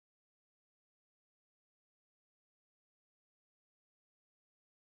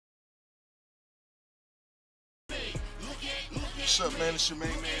what's up, man? It's your main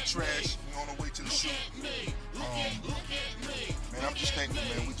man, Trazsh. We on our way to the shoot. Man, I'm just thankful,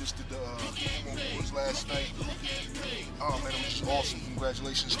 man. We just did the awards last night. Oh, man, it was just awesome.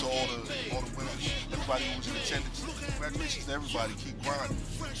 Congratulations to all the winners, everybody who was in attendance. Congratulations to everybody. Keep grinding. You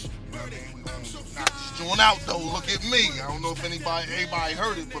know what I mean? We gonna knock this joint out, though. Look at me. I don't know if everybody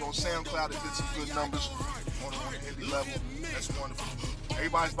heard it, but on SoundCloud, it did some good numbers on the indie level. That's wonderful.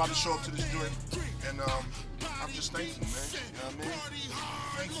 Everybody's about to show up to this joint, and I'm just thankful, man. You know what I mean?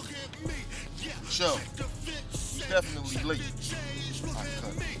 Thankful. So, we definitely late.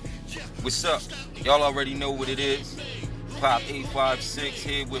 What's up? Y'all already know what it is. Pop 856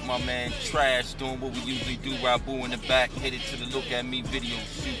 here with my man Trazsh, doing what we usually do. Rabu in the back, headed to the Look At Me video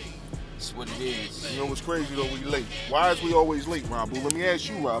shoot. That's what it is. You know what's crazy though? We late. Why is we always late, Rabu? Let me ask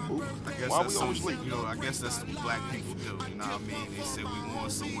you, Rabu. Why we always late? You know, I guess that's what black people do. You know what I mean? They say we going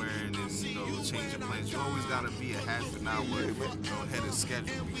somewhere and then change the plans. You always gotta be a half an hour ahead of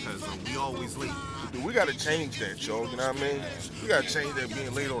schedule because we always late. Dude, we gotta change that, y'all. You know what I mean? We gotta change that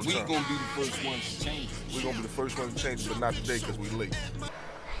being late on time. We gonna be the first ones to change it. We're gonna be the first ones to change it, but not today because we late.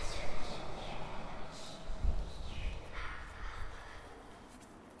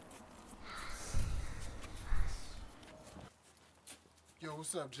 Yo,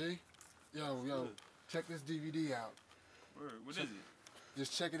 what's up, G? Yo, check this DVD out. Word, what is it?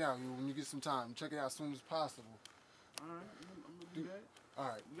 Just check it out when you get some time. Check it out as soon as possible. Alright, I'm gonna do that.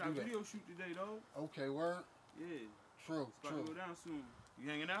 Alright, we got a video shoot today, though. Okay, word? Yeah. True. It's about to go down soon. You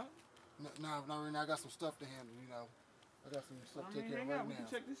hanging out? Nah, not right now. I got some stuff to handle, you know. I got some stuff to take care of right now. We can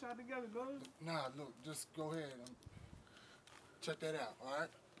check this out together, bro. Nah, look, just go ahead and check that out, alright?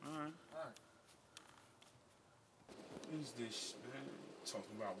 Alright. What is this, man?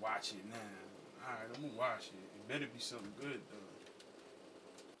 Talking about watch it now. Alright, I'm gonna watch it. It better be something good, though.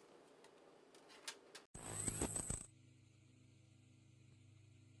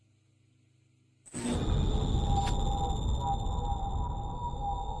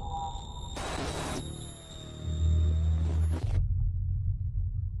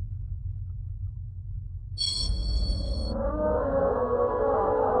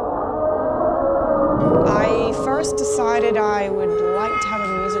 I first decided I would like to have a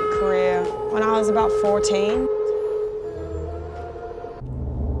music career when I was about 14.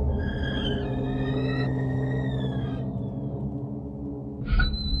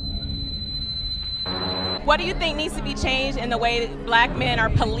 What do you think needs to be changed in the way that black men are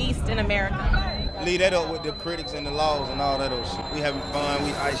policed in America? Leave that up with the critics and the laws and all that old shit. We having fun,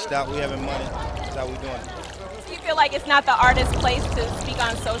 we iced out, we having money. That's how we doing it. Do you feel like it's not the artist's place to speak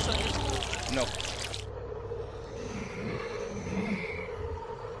on social issues? No.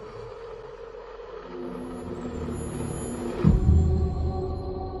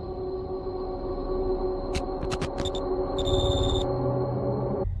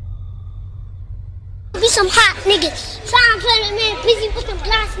 Be some hot niggas. Try and play that man busy with some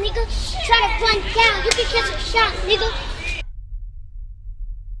glass, nigga. Try to run down. You can catch a shot, nigga.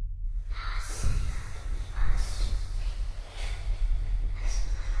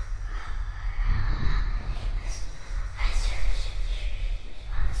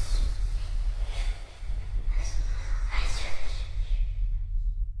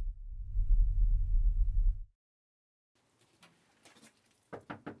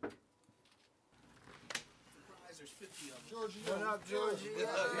 What up, Georgie?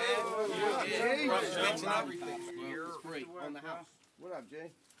 What's up, man? On the house. What up,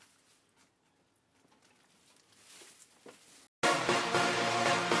 Jay?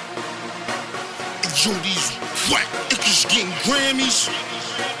 Yo, these whack niggas getting Grammys.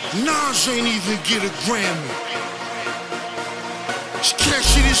 Nas ain't even get a Grammy.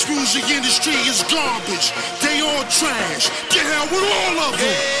 Cash in this music industry is garbage. They all trash. Get hell with all of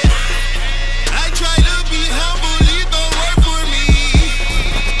them. I try to be humble, it don't work for me.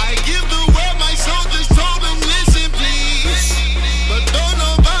 I give the world my soul, just told them listen please. But don't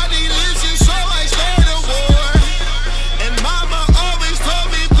nobody listen, so I start a war. And mama always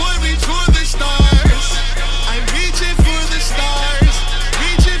told me, boy, reach for the stars. I'm reaching for the stars,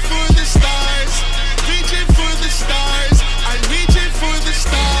 reaching for the stars, reaching for the stars. I'm reaching for the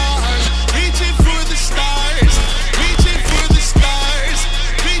stars, reaching for the stars, reaching for the stars,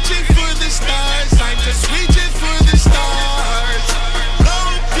 reaching for the stars. I'm just reaching for the stars.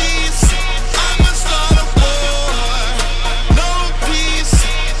 No peace, I'ma start a war. No peace,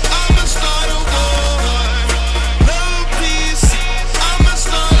 I'ma start a war. No peace, I'ma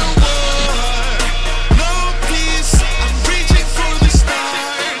start a war. No peace, I'm reaching for the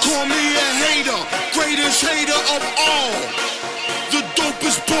stars. Call me a hater, greatest hater of all. The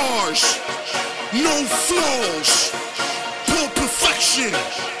dopest bars, no flaws. Poor Nation.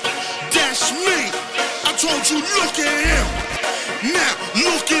 That's me. I told you, look at him. Now,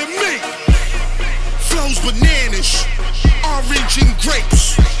 look at me. Flows bananas, orange and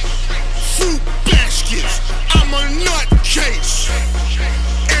grapes. Fruit baskets, I'm a nutcase.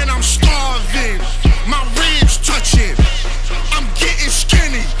 And I'm starving, my ribs touching. I'm getting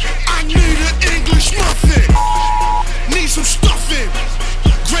skinny, I need an English muffin. Need some stuffing,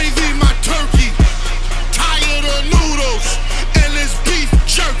 gravy my turkey. Tired of noodles, and this beef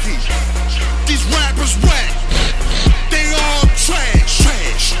jerky. These rappers whack, they all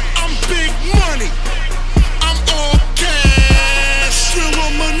trash. I'm big money, I'm all cash. Still a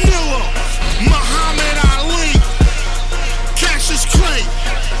Manila, Muhammad Ali. Cassius Clay,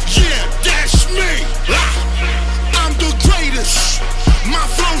 yeah, that's me. I'm the greatest, my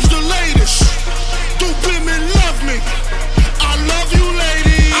flow's the latest. The women love me, I love you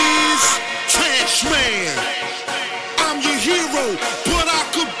ladies. Trazsh man, I'm your hero, but I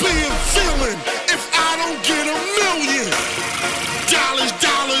could be a villain if I don't get $1 million.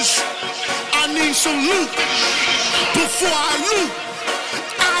 Dollars, I need some loot. Before I loot,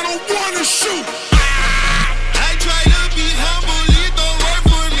 I don't wanna shoot. I try to be humble, it don't work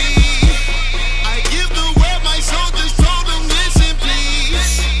for me. I give the world my soul, just told them listen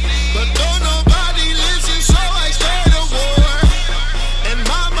please. But don't nobody listen, so I start a war. And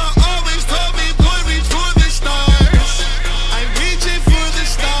mama always told me, boy, reach for the stars. I'm reaching for the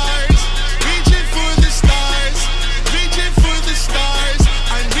stars, reaching for the stars, reaching for the stars.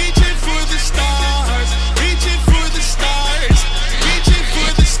 I'm reaching for the stars, reaching for the stars, reaching for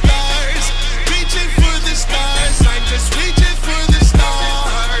the stars, reaching for the stars. I'm just reaching for the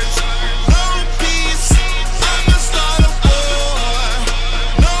stars. No peace, I'ma start a war.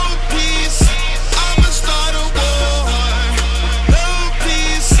 No peace, I'ma start a war. No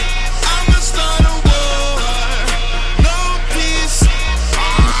peace, I'ma start a war. No peace.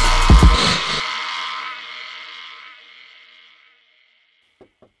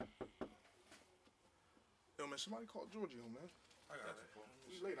 Yo, man, somebody call Giorgio, man. I got it.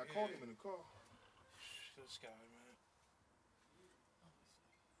 He's late. I called him in the car. This guy, man.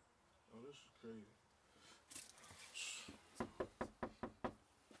 Oh, this is crazy.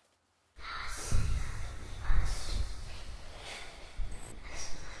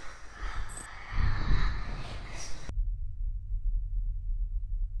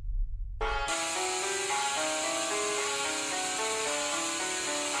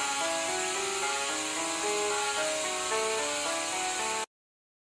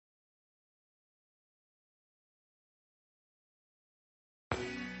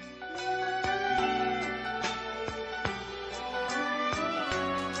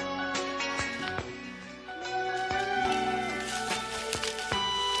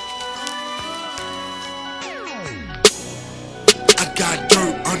 Got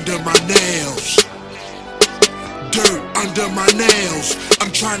dirt under my nails. Dirt under my nails.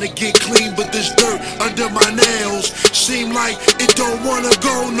 I'm trying to get clean, but this dirt under my nails seem like it don't wanna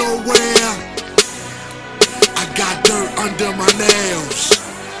go nowhere. I got dirt under my nails.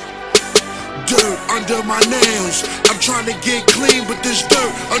 Dirt under my nails. I'm trying to get clean, but this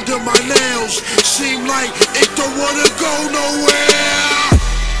dirt under my nails seem like it don't wanna go nowhere.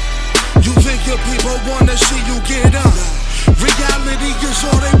 You think your people wanna see you get up? Reality is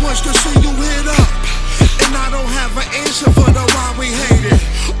all they want to see you hit up. And I don't have an answer for the why we hate it.